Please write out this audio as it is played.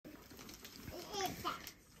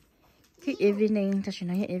Happy evening. Ta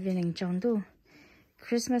nói evening trong tu.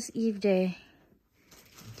 Christmas Eve day.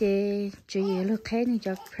 Cái chú ý lúc hết ni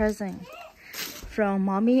cho present from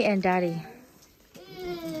mommy and daddy.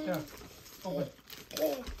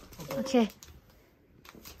 Okay.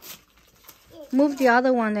 Move the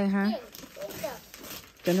other one then, huh?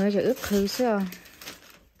 Cho nói cho ướp khứ sao.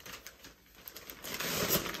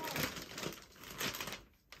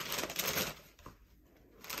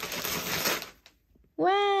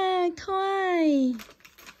 Wow, toy.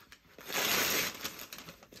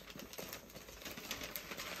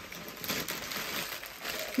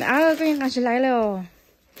 Mẹ ơi, có những cái lại rồi.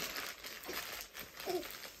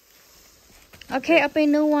 Okay, up a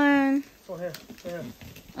new one. Go here.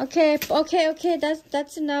 Okay.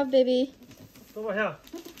 That's enough, baby. Over here.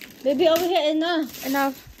 Baby, over here,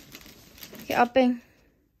 enough. Okay, upping.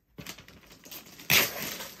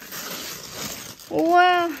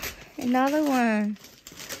 Wow, another one.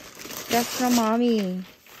 That's from mommy.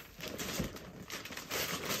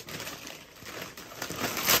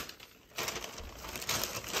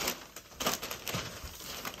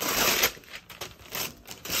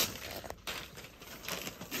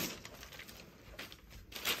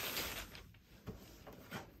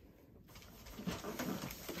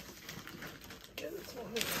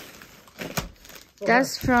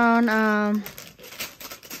 That's from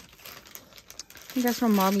that's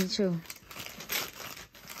from mommy too.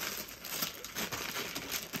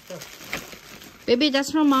 Baby,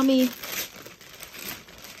 that's from mommy.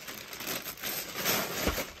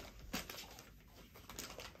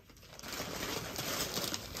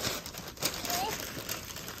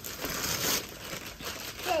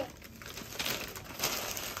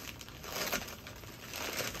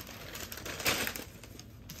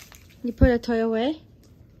 You put a toy away?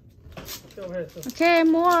 Okay,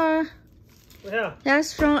 more. Yeah.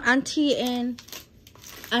 That's from Auntie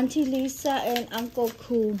Lisa and Uncle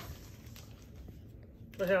Khoom.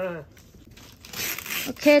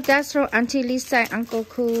 Okay, that's from Auntie Lisa and Uncle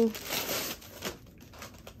Khoom.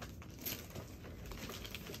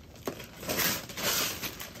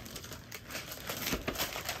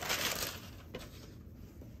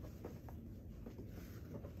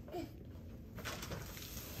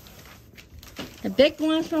 The big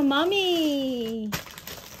one from mommy.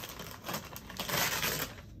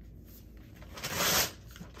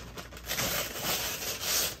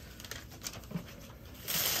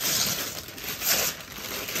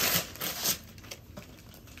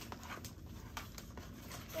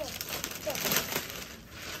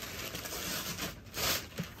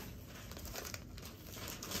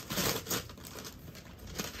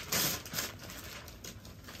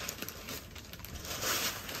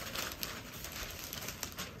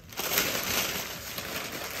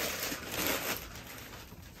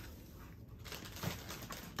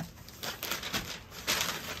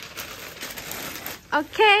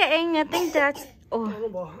 Okay, and I think that's... Oh,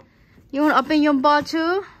 you want to open your ball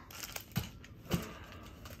too?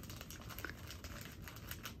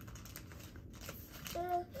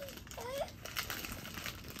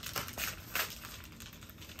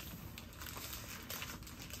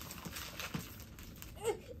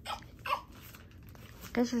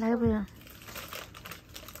 Cái gì lấy bây giờ?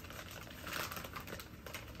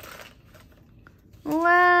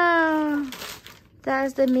 Wow,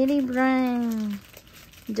 that's the mini brain.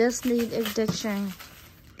 Just need addition,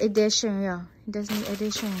 yeah. Does need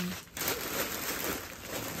addition.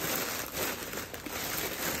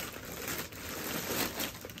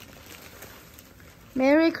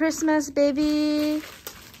 Merry Christmas, baby.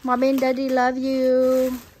 Mommy and Daddy love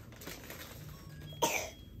you.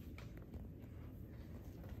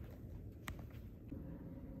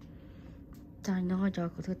 Don't know how to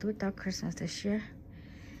do without Christmas this year.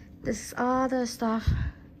 This is all the stuff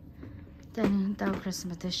done without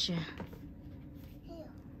Christmas this year.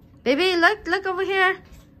 Baby, look over here.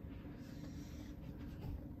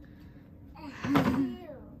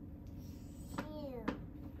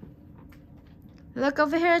 Look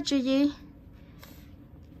over here, Gigi.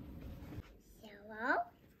 Hello?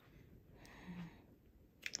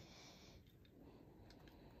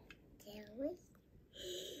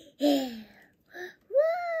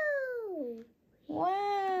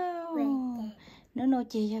 Wow. No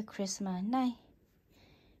chị Christmas này.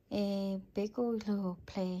 Bé cô lô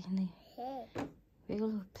play này. Bé cô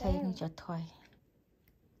lô play này cho thôi.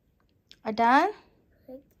 Are done?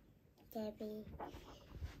 Debbie.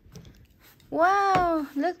 Wow,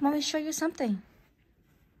 look, mommy show you something.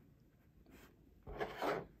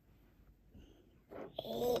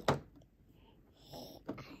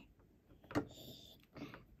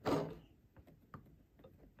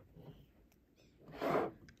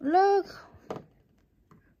 Look. look.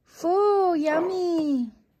 Food, yummy.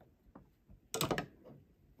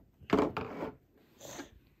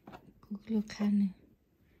 Look, honey.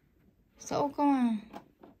 So come on.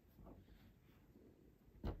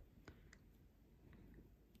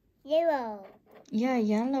 Yellow. Yeah,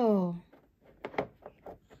 yellow.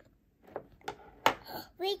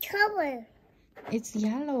 Which color? It's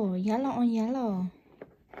yellow. Yellow on yellow.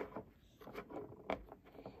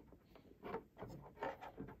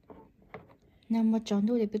 Now mà chọn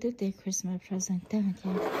đồ để biết được Christmas present tên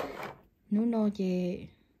là nó nói gì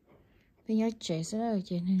bây giờ trẻ sẽ là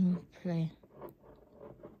gì nên nó play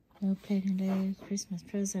nên là Christmas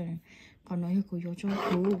present còn nói của yo cho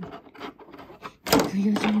cô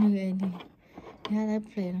yo cho người này nhà lại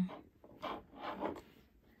play nó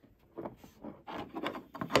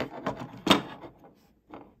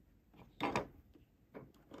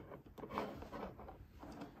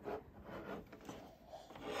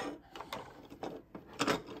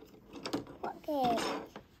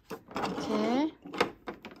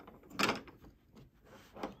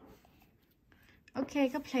Okay,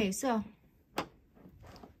 go play. So,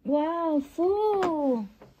 wow, full.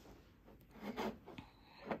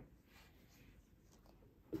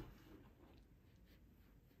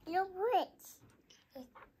 No bricks.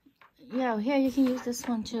 Yeah, here you can use this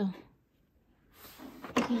one too.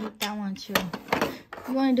 You can use that one too.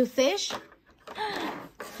 You want to do fish?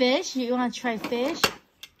 Fish? You want to try fish?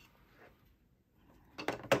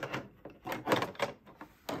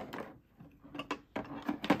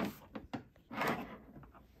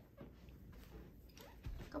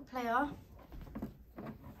 Play off.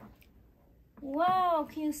 Wow,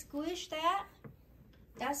 can you squish that?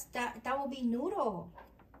 That will be noodle.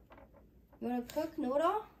 You wanna cook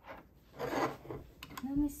noodle?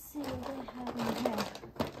 Let me see what they have in here.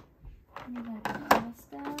 We got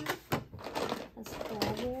pasta, a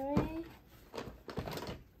strawberry.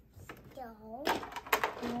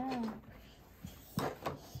 Yeah.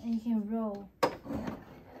 And you can roll.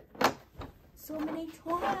 So many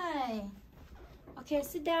toys. Okay,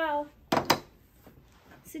 sit down.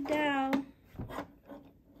 Sit down.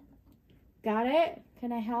 Got it?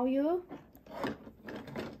 Can I help you?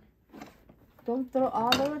 Don't throw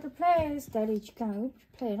all over the place. Daddy, you can't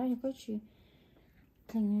play. Nó có chuyện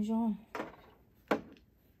clean rồi.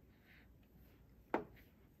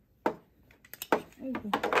 There you go.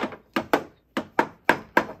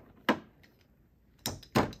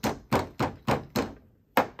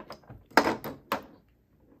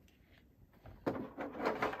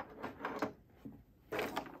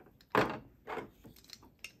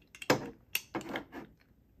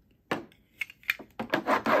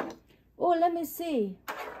 Oh, let me see.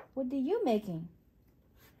 What are you making?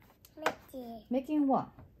 Making what?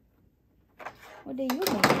 What are you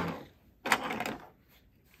making?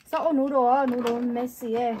 So noodle, noodle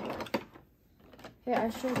messy, eh?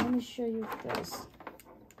 Here, let me show you this.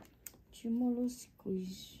 Chimolo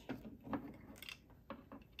squeeze.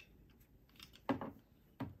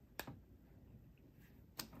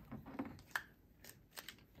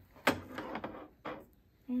 I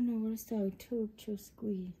don't know what's that tube to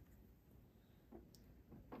squeeze.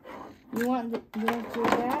 You want to do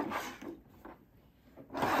that?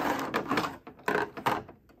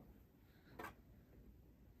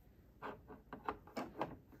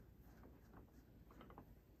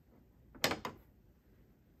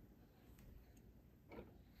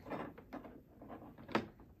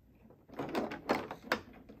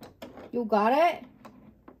 You got it?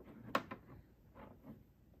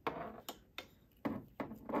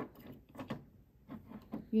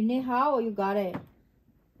 You need help or you got it?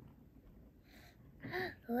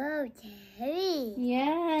 Whoa, Daddy.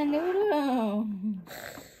 Yeah, noodle.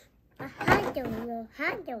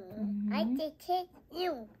 Handle. I just hit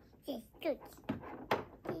you. Just good.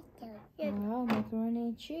 Wow, macaroni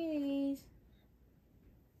and cheese.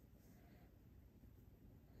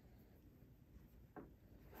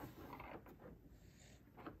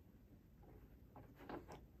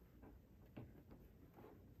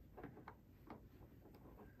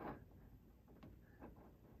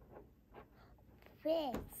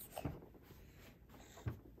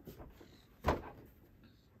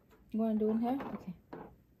 You want to do it here? Okay.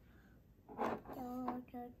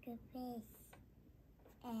 The face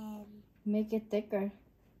and Make it thicker.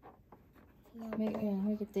 Make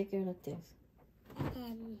it thicker like this.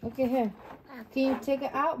 Okay, here. Can you take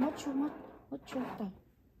it out? What you thing?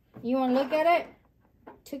 You want to look at it?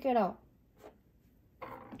 Take it out.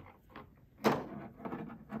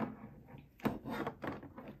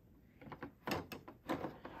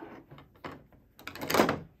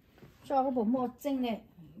 Cho cái bộ một tinh này.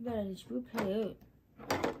 Bây giờ thì chú play.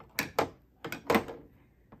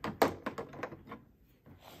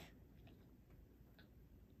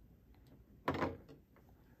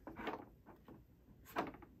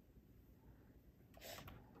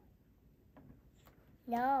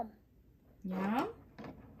 Yum. Yum.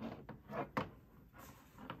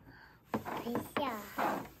 Pizza.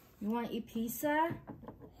 You want to eat pizza?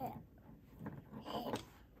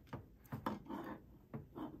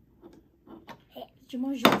 Come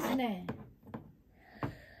on, Josine.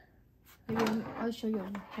 I'll show you.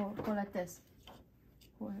 Hold like this.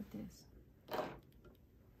 Hold like this.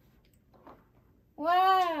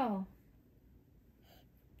 Wow.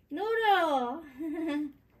 Noodle.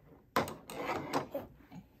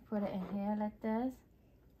 Put it in here like this.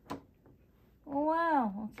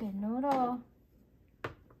 Wow. Okay, noodle.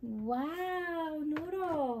 Wow,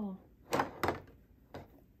 noodle.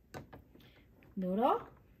 Noodle.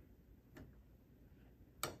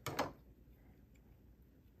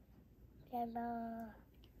 Hello.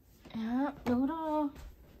 Yeah, noodle.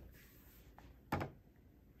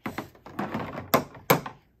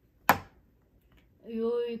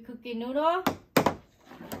 You cooking noodle?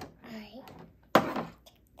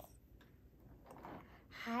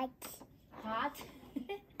 Hot. Hot.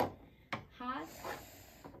 Hot.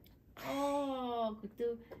 Oh,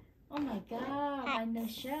 kutu. Oh my God, I know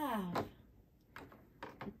chef.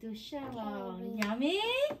 Kutu chef. Yummy.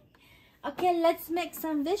 Okay, let's make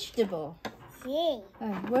some vegetable. Yeah.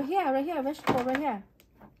 Right here, vegetable right here.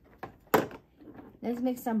 Let's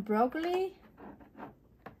make some broccoli.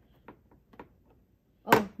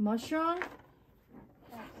 Oh, mushroom.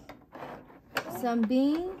 Some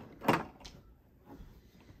bean.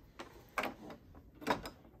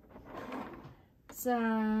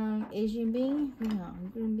 Some Asian bean. No,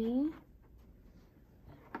 green bean.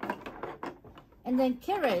 And then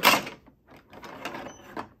carrot.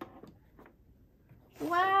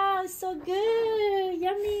 Wow, so good.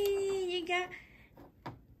 Yummy.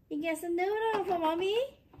 You got some noodle for mommy?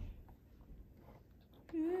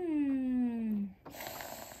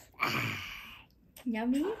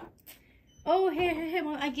 Yummy. Oh, here,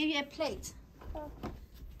 Mom. I give you a plate.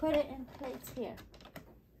 Put it in plates here.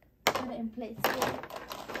 Put it in plates here.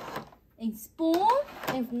 And spoon?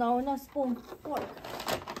 And no, not spoon. Fork.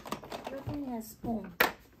 Everything has spoon.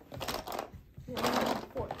 You only have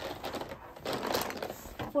fork.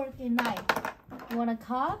 Fork and knife. You want to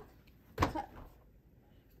cut? Cut.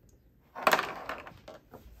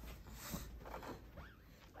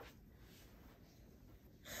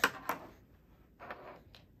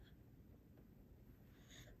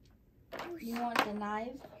 You want the knife?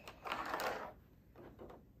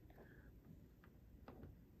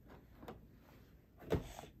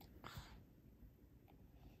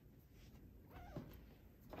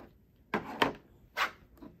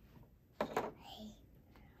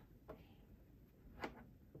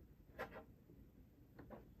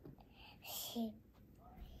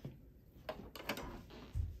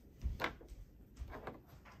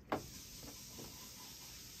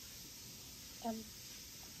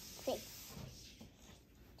 Fix.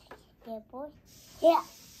 Yeah, boy. Yeah.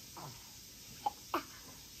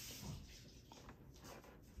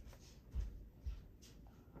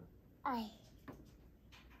 I.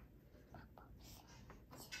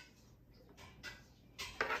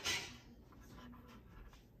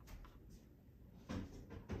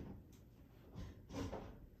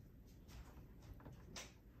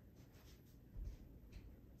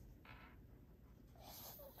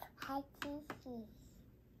 Hi, cheese.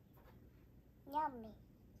 Yummy.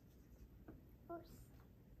 Oops.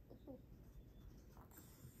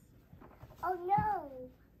 Oh no!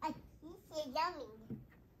 You said yummy.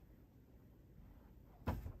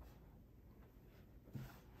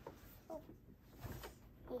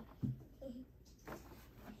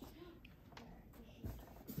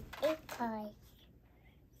 It's hard.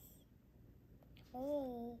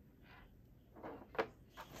 No.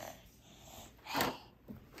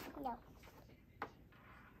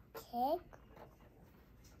 Cake.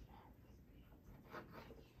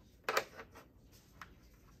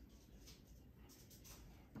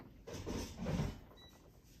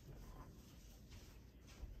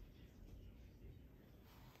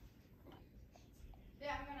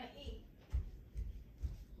 Yeah, I'm gonna eat.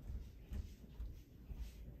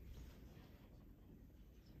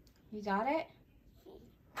 You got it?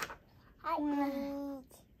 Hi,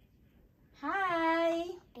 Pete. Hi.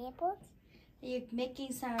 People? Are you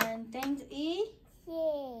making some things to eat?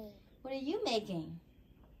 Yeah. What are you making?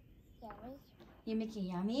 Yummy. You making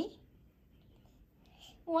yummy?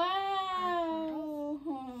 Wow.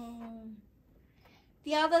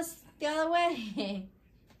 The other way.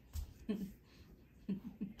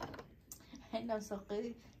 I know so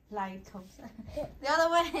good. Like the other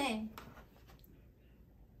way.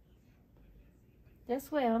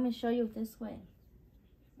 This way. Let me show you this way.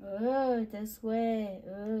 Oh, this way.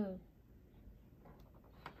 Oh.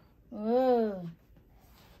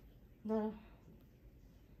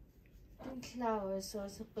 flowers, so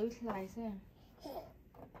it's a big light there.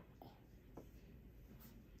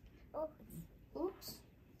 Oops.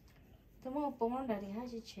 Come on, born daddy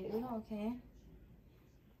has your chair, okay?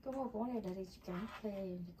 Come on, born daddy, you can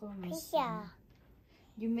play. You go Pizza.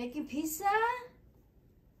 You making pizza?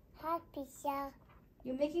 Hot pizza.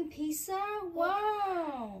 You're making pizza?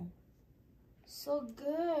 Wow. So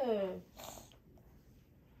good.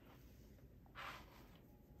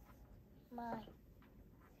 Mine.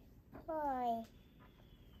 Sorry.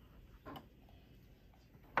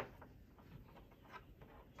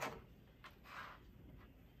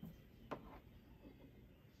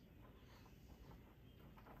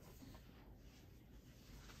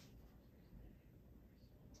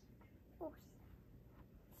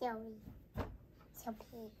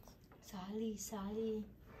 Sorry. Sally, Sally.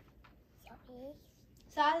 Sorry.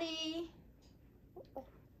 Sally.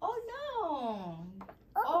 Oh no.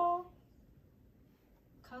 Oh.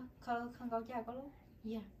 Không có chào con luôn.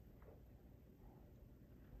 Yeah.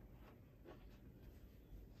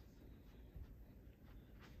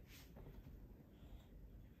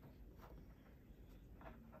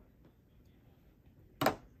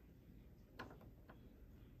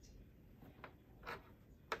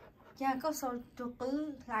 Dạ có số chụp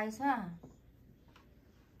cứ lại sao?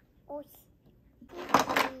 Ôi.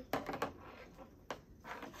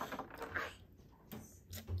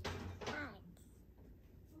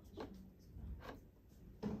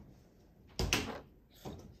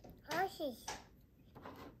 Horses.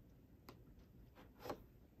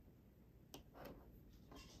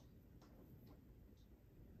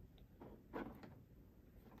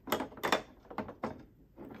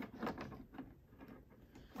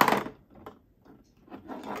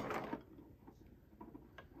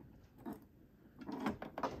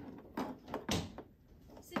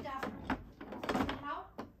 Sit down. Help.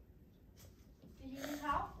 Do you need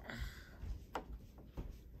help?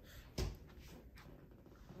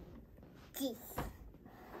 This.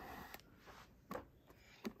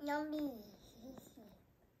 Yummy.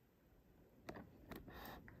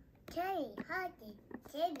 Cherry, honey,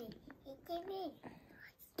 cherry.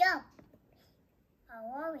 Stop. I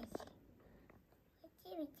want it.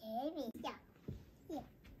 Cherry. Yeah. Yeah.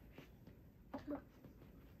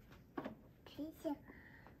 Pizza.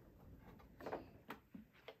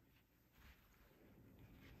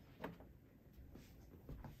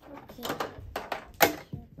 Okay.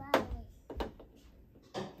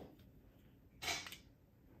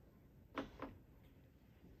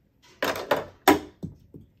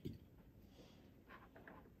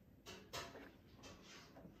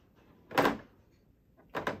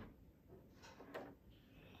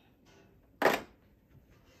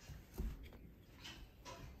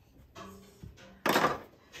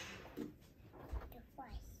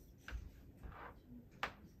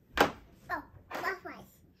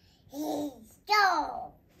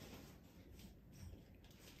 Go!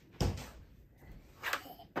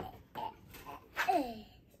 Yay!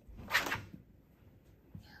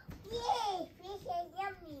 Fish is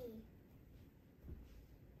yummy!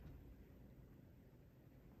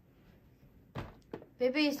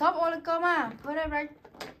 Baby, stop all the gum. Put it right.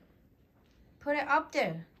 Put it up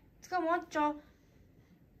there. Come on, Joe.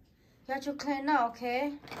 You have to clean now,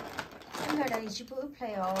 okay? Cái người này chỉ bữa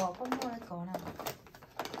play có mua cái cổ nào.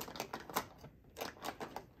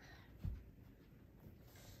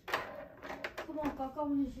 Come on, có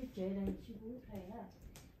công như chế này chỉ bữa play á.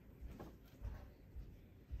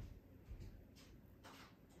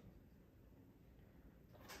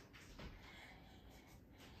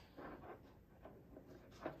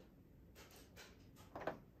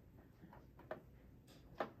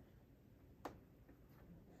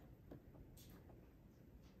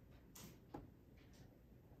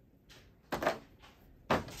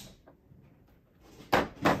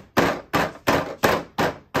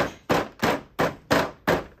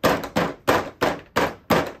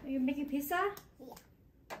 Are you making pizza? Yeah.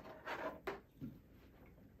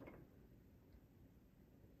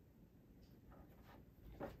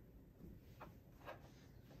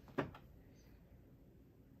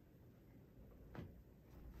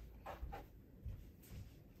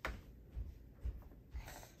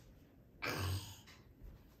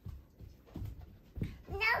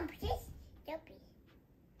 No, please, don't be.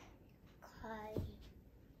 Cause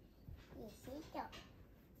you see, don't.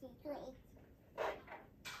 You do it.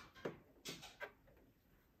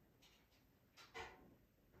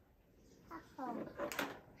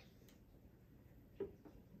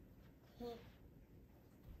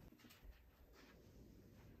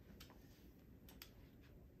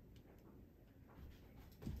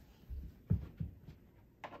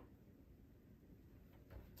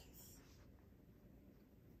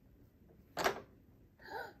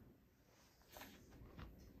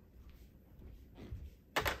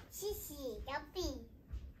 Yuppie.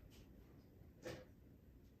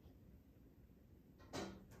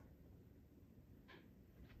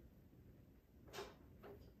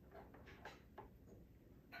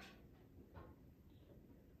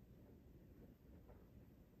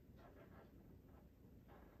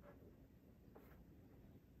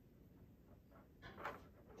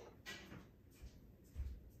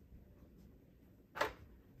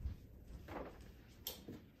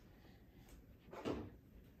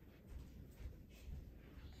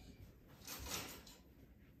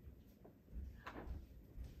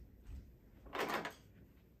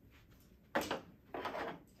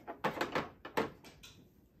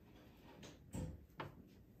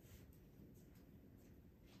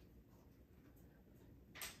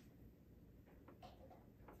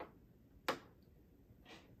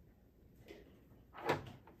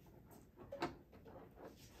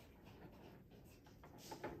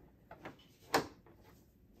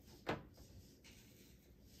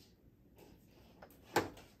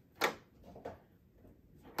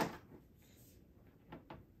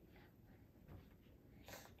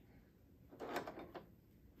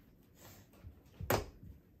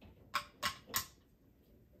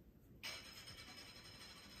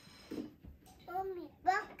 Mommy,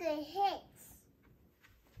 bucket hits.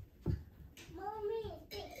 Mommy,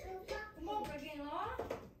 take the bucket. Come on, again, Laura.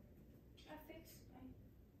 I fix.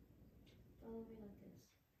 Follow me like this.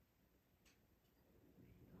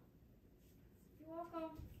 You're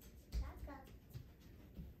welcome. Bucket.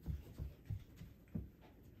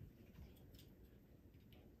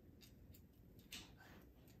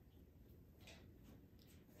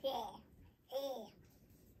 Yeah. Yeah.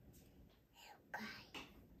 Okay.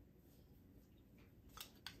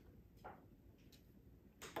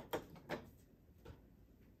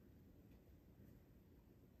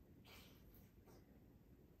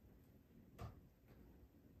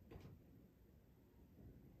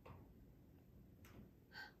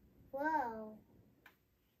 Whoa.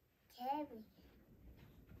 Carry.